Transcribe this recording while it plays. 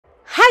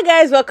Hi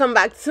guys, welcome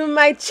back to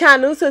my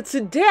channel. So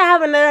today I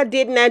have another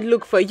date night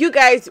look for you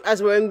guys.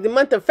 As we're in the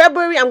month of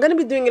February, I'm going to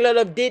be doing a lot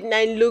of date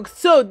night looks,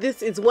 so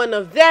this is one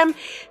of them.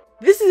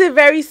 This is a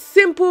very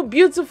simple,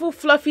 beautiful,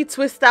 fluffy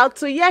twist out.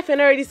 So yeah, if you're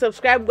not already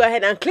subscribed, go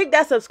ahead and click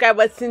that subscribe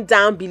button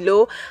down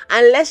below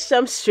and let's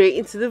jump straight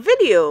into the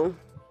video.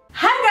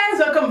 Hi guys,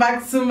 welcome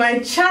back to my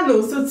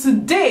channel. So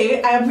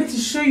today I am going to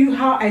show you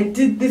how I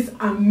did this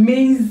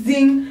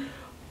amazing,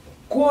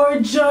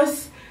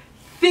 gorgeous,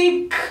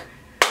 thick,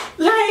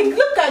 like,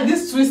 look at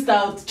this twist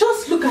out.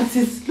 Just look at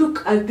this.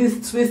 Look at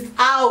this twist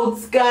out,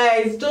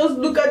 guys. Just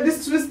look at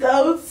this twist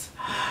out.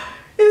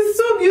 It's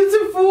so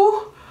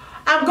beautiful.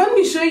 I'm going to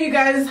be showing you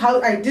guys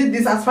how I did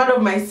this as part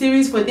of my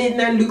series for date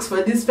night looks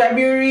for this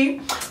February.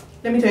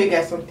 Let me tell you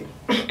guys something.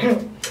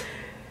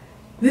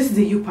 This is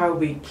a U-Par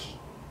wig.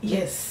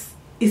 Yes,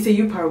 it's a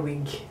U-Par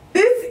wig.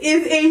 This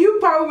is a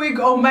U-Par wig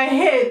on my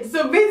head.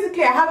 So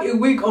basically I have a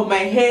wig on my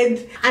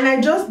head and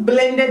I just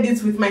blended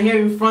it with my hair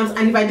in front,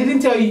 and if I didn't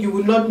tell you, you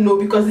would not know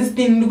because this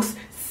thing looks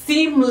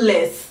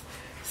seamless.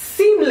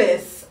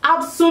 Seamless.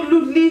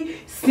 Absolutely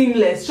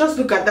seamless. Just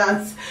look at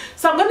that.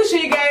 So I'm going to show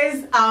you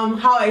guys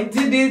how I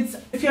did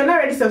it. If you're not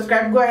already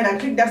subscribed, go ahead and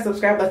click that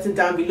subscribe button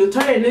down below.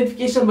 Turn on the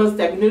notification bell to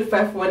be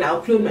notified for when I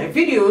upload my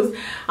videos.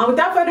 And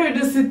without further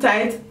ado, sit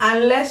tight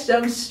and let's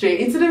jump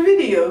straight into the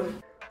video.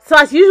 So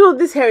as usual,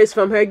 this hair is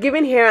from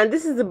Hergivenhair, and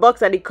this is the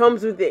box that it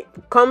comes with. It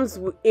comes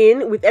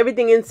in with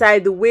everything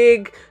inside: the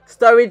wig,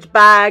 storage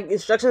bag,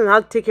 instructions on how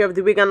to take care of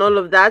the wig, and all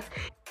of that.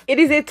 It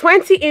is a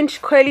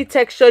 20-inch coily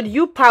textured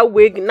U-Par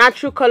wig,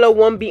 natural color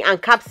 1B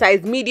and cap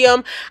size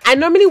medium. I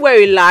normally wear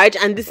a large,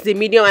 and this is a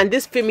medium, and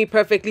this fit me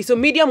perfectly. So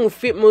medium will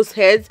fit most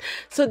heads.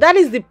 So that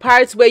is the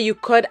parts where you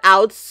cut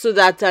out so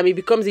that it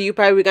becomes a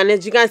U-Par wig. And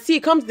as you can see,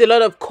 it comes with a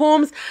lot of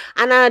combs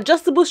and an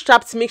adjustable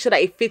strap to make sure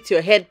that it fits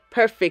your head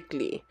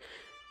perfectly.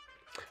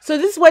 So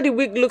this is what the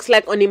wig looks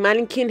like on a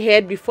mannequin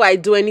head before I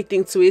do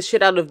anything to it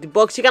straight out of the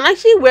box. You can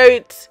actually wear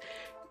it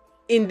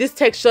in this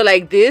texture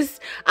like this.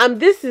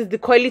 This is the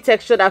coily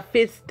texture that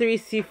fits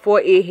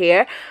 3C4A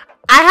hair.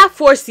 I have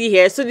 4C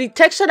hair, so the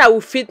texture that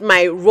will fit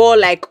my raw,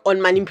 like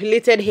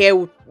unmanipulated hair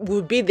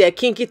would be the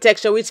kinky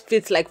texture, which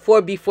fits like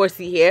 4B,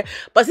 4C hair.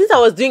 But since I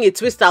was doing a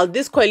twist out,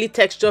 this coily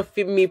texture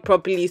fit me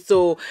properly.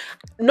 So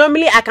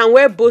normally I can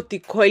wear both the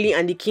coily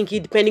and the kinky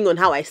depending on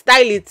how I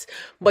style it.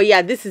 But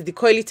yeah, this is the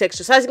coily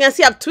texture. So as you can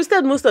see, I've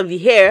twisted most of the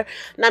hair,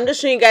 and I'm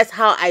just showing you guys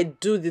how I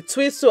do the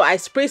twist. So I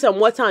spray some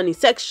water on the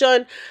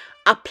section,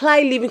 apply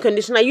leave-in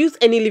conditioner. Use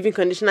any leave-in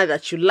conditioner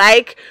that you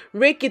like,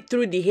 rake it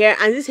through the hair,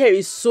 and this hair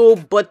is so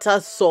butter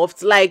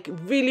soft, like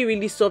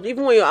really soft,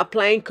 even when you're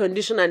applying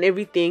conditioner and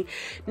everything.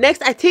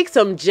 Next, I take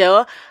some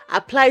gel,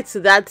 apply it to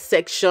that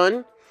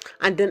section,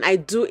 and then I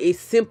do a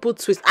simple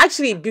twist.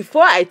 Actually,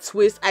 before I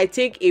twist, I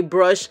take a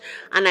brush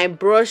and I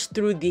brush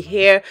through the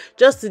hair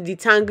just to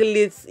detangle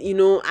it, you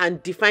know,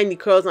 and define the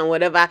curls and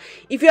whatever.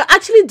 If you're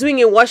actually doing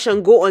a wash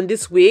and go on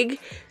this wig,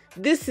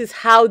 this is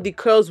how the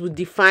curls would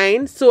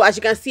define. So as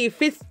you can see, it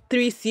fits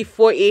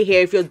 3C4A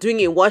hair if you're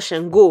doing a wash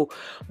and go,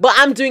 but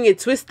I'm doing a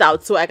twist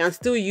out, so I can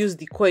still use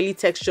the coily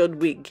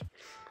textured wig.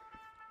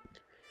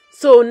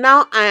 So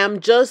now I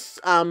am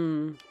just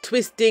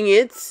twisting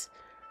it,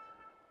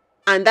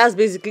 and that's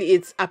basically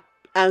it.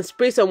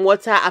 Spray some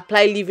water,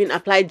 apply leave-in,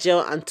 apply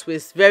gel, and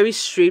twist. Very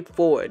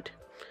straightforward.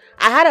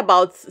 I had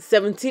about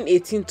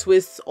 17-18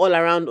 twists all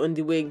around on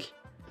the wig.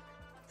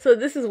 So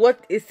this is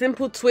what a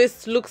simple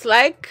twist looks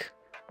like.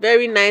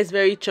 Very nice,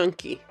 very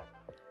chunky.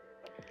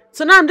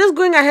 So now I'm just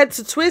going ahead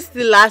to twist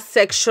the last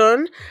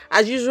section.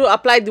 As usual,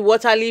 apply the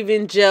water,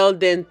 leave-in gel,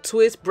 then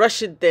twist,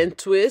 brush it, then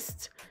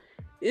twist.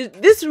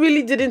 This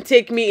really didn't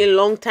take me a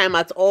long time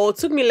at all. It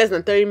took me less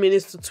than 30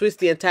 minutes to twist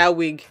the entire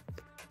wig.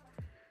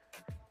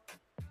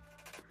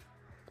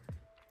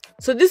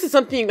 So this is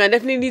something you can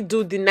definitely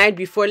do the night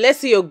before. Let's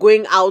say you're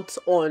going out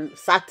on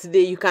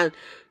Saturday. You can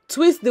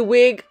twist the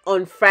wig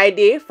on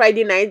Friday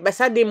night. By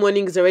Saturday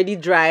morning, it's already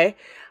dry.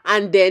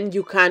 And then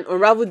you can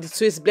unravel the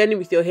twist, blend it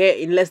with your hair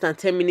in less than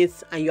 10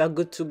 minutes, and you are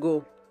good to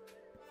go.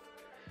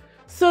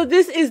 So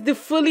this is the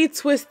fully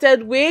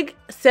twisted wig,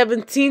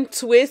 17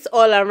 twists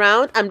all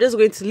around. I'm just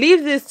going to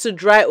leave this to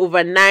dry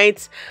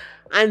overnight,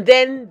 and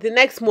then the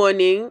next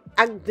morning,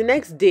 the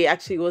next day,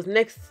 actually it was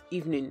next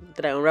evening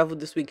that I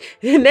unraveled this wig.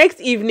 The next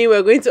evening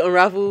we're going to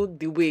unravel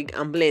the wig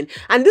and blend.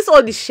 And this is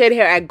all the shed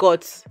hair I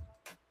got.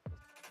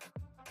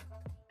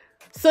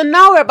 So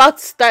now we're about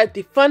to start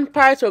the fun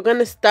part. We're going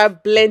to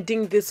start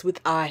blending this with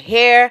our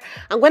hair.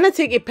 I'm going to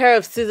take a pair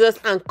of scissors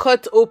and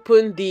cut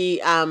open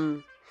the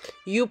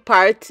U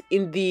part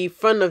in the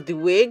front of the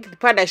wig, the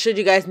part I showed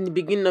you guys in the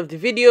beginning of the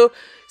video.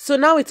 So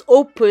now it's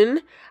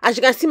open. As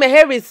you can see, my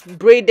hair is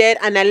braided,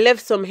 and I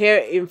left some hair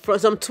in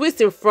front, some twist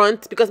in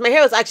front, because my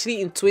hair was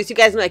actually in twist. You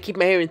guys know I keep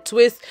my hair in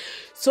twist,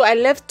 so I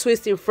left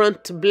twist in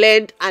front to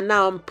blend, and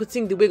now I'm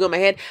putting the wig on my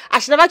head. I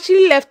should have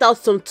actually left out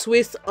some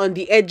twist on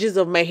the edges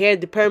of my hair,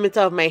 the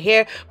perimeter of my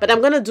hair, but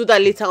I'm gonna do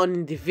that later on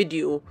in the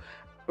video.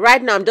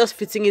 Right now I'm just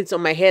fitting it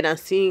on my head and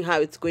seeing how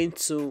it's going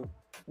to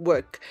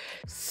work.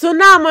 So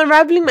now I'm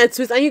unraveling my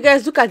twist, and you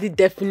guys look at the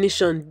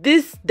definition.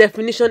 This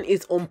definition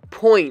is on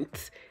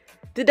point.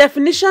 The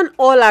definition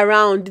all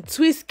around, the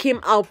twist came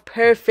out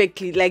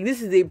perfectly. Like,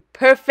 this is a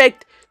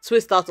perfect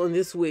twist out on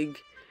this wig.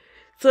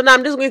 So now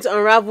I'm just going to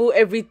unravel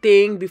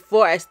everything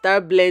before I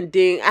start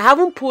blending. I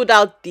haven't pulled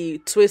out the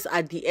twist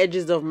at the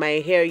edges of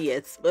my hair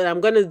yet, but I'm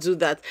going to do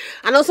that.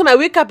 And also my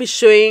wig cap is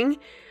showing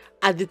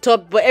at the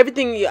top, but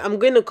everything, I'm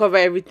going to cover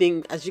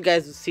everything as you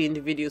guys will see in the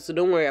video, so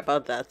don't worry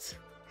about that.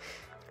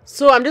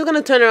 So I'm just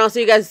going to turn around so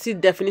you guys see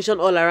the definition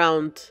all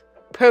around.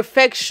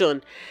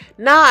 Perfection.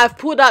 Now I've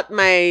pulled out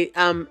my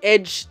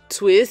edge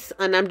twist,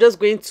 and I'm just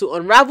going to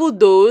unravel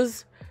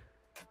those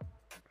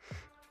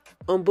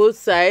on both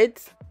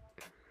sides.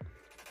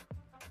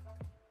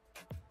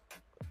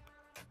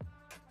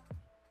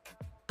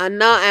 And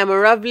now I'm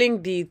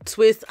unraveling the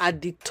twist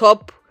at the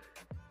top,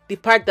 the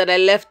part that I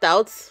left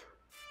out.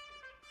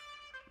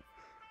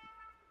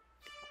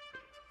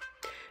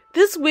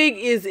 This wig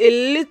is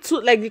a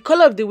little, like, the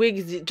color of the wig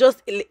is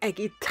just like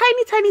a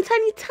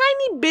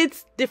tiny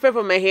bit different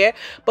from my hair.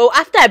 But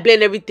after I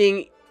blend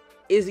everything,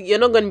 you're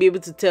not going to be able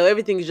to tell.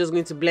 Everything is just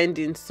going to blend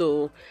in.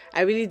 So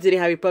I really didn't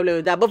have a problem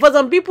with that. But for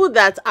some people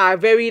that are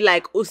very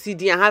like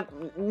OCD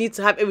and need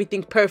to have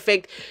everything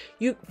perfect,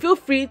 you feel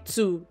free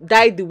to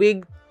dye the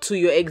wig to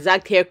your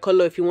exact hair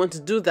color if you want to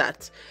do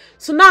that.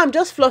 So now I'm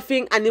just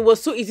fluffing, and it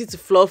was so easy to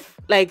fluff.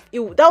 Like,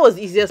 that was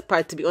the easiest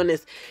part, to be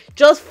honest.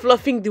 Just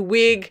fluffing the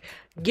wig,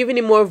 giving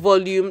it more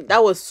volume.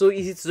 That was so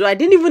easy to do. I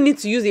didn't even need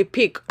to use a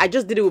pick. I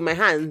just did it with my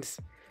hands.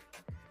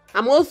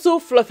 I'm also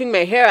fluffing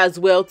my hair as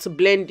well to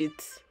blend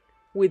it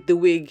with the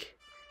wig.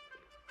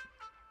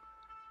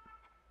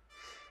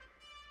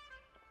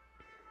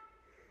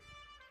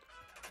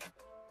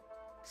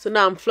 So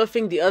now I'm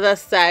fluffing the other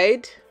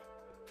side.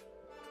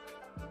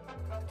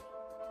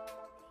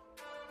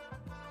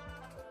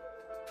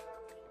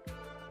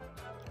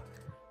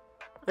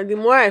 And the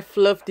more I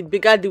fluff, the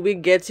bigger the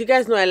wig gets. You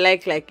guys know I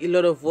like a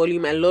lot of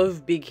volume. I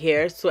love big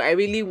hair. So I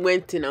really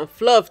went in and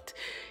fluffed.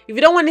 If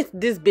you don't want it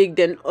this big,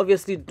 then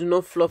obviously do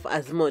not fluff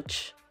as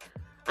much.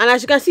 And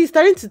as you can see, it's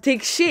starting to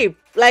take shape.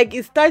 Like,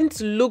 it's starting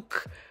to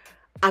look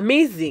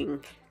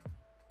amazing.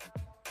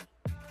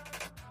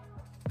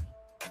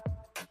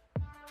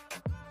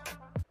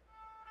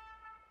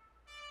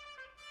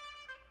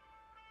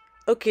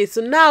 Okay,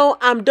 so now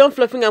I'm done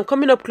fluffing. I'm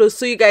coming up close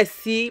so you guys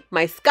see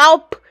my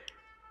scalp.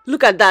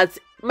 Look at that.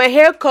 My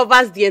hair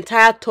covers the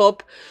entire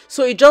top,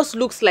 so it just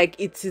looks like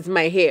it is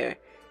my hair.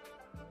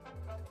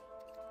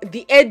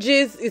 The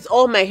edges is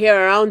all my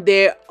hair around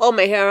there, all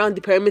my hair around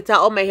the perimeter,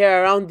 all my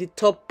hair around the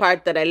top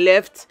part that I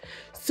left.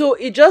 So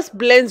it just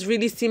blends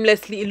really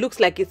seamlessly. It looks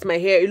like it's my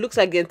hair. It looks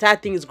like the entire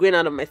thing is growing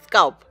out of my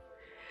scalp.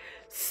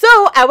 So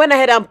I went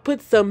ahead and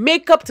put some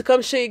makeup to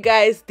come show you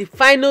guys the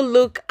final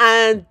look,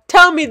 and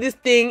tell me this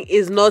thing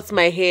is not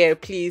my hair.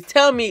 Please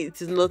tell me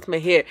it is not my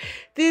hair.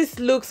 This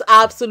looks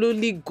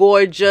absolutely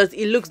gorgeous.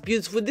 It looks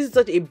beautiful. This is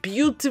such a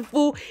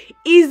beautiful,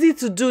 easy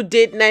to do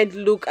date night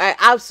look. I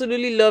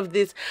absolutely love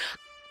this.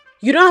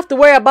 You don't have to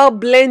worry about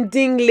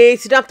blending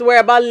lace. You don't have to worry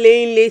about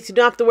laying lace. You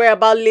don't have to worry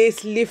about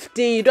lace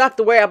lifting. You don't have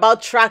to worry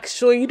about track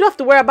showing. You don't have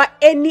to worry about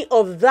any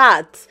of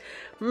that.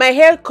 My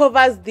hair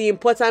covers the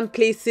important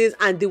places,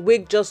 and the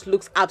wig just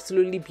looks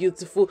absolutely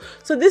beautiful.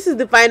 So this is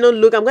the final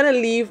look. I'm going to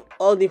leave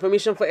all the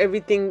information for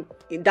everything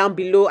down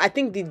below. I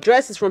think the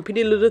dress is from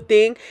Pretty Little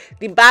Thing.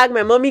 The bag,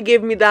 my mommy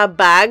gave me that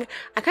bag.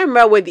 I can't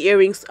remember where the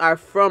earrings are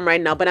from right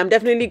now, but I'm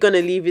definitely going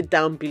to leave it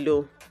down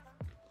below.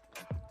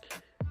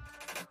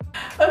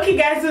 Okay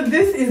guys, so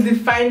this is the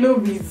final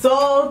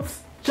result.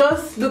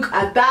 Just look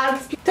at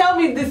that. Tell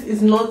me this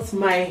is not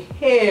my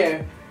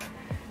hair.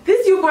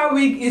 This U-part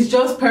wig is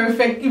just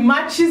perfect. It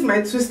matches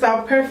my twist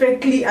out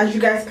perfectly, as you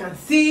guys can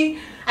see.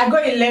 I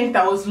got a length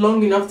that was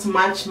long enough to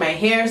match my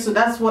hair, so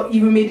that's what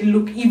even made it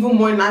look even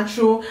more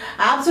natural.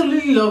 I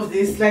absolutely love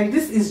this. Like,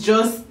 this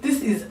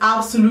is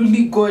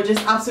absolutely gorgeous,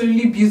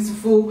 absolutely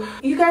beautiful.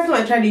 You guys know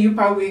I tried a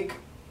U-part wig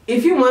a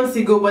few months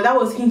ago, but that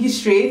was kinky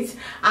straight,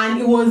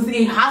 and it was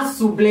a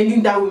hassle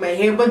blending that with my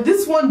hair. But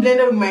this one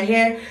blended with my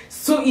hair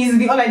so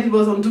easily. All I did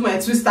was undo my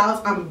twist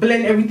out and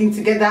blend everything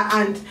together,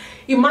 and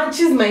it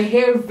matches my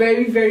hair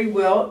very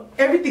well.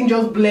 Everything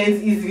just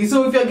blends easily.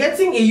 So if you're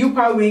getting a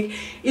U-part wig,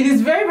 it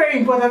is very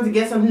important to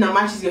get something that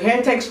matches your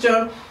hair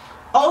texture.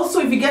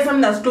 Also, if you get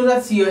something that's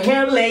closer to your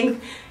hair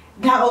length,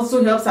 that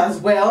also helps as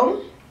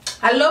well.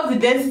 I love the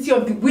density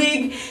of the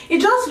wig.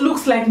 It just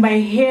looks like my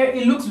hair.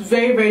 It looks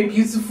very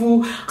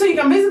beautiful. So you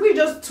can basically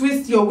just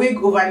twist your wig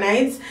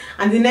overnight,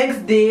 and the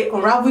next day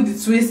unravel the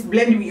twist,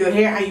 blend it with your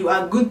hair, and you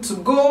are good to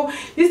go.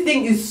 This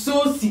thing is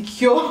so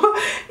secure.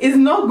 It's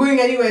not going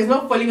anywhere. It's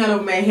not falling out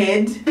of my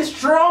head. A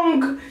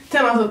strong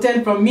 10 out of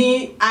 10 from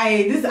me.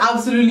 This is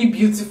absolutely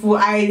beautiful.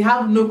 I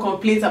have no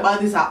complaints about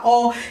this at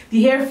all.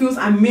 The hair feels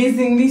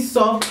amazingly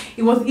soft.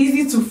 It was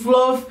easy to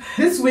fluff.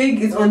 This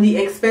wig is on the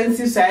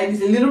expensive side.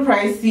 It's a little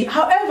pricey,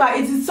 However,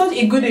 it is such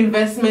a good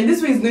investment.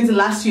 This wig is going to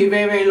last you a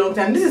very, very long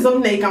time. This is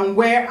something that you can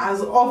wear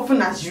as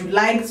often as you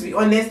like, to be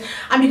honest.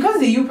 And because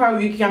the U-Power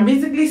wig, you can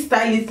basically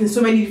style it in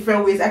so many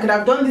different ways. I could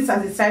have done this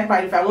as a side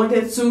part if I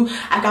wanted to.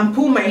 I can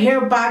pull my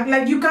hair back.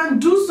 Like, you can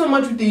do so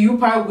much with the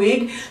U-Power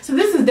wig. So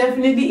this is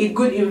definitely a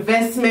good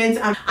investment.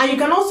 And you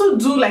can also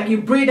do like a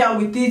braid out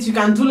with it. You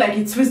can do like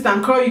a twist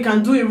and curl. You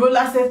can do a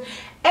roller set.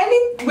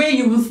 Any way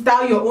you will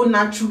style your own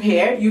natural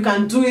hair, you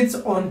can do it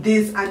on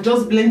this and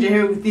just blend your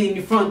hair with it in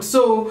the front.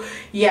 So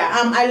yeah,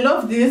 I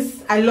love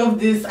this. I love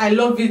this. I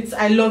love it.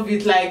 I love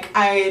it. Like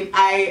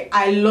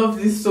I love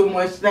this so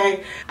much.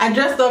 Like, I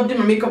dressed up, did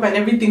my makeup and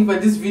everything for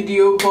this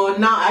video, but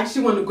now I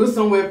actually want to go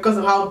somewhere because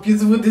of how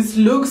beautiful this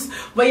looks.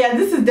 But yeah,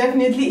 this is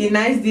definitely a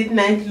nice date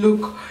night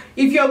look.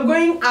 If you're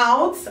going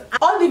out,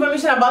 all the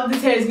information about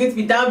this hair is going to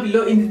be down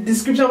below in the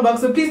description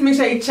box, so please make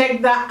sure you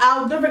check that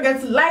out. Don't forget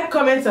to like,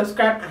 comment,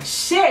 subscribe and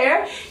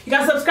share. You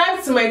can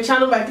subscribe to my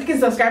channel by clicking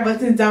subscribe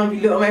button down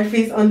below on my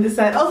face on this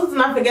side. Also, do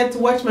not forget to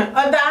watch my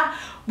other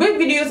wig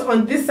videos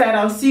on this side.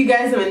 I'll see you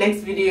guys in my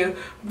next video.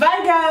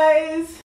 Bye guys.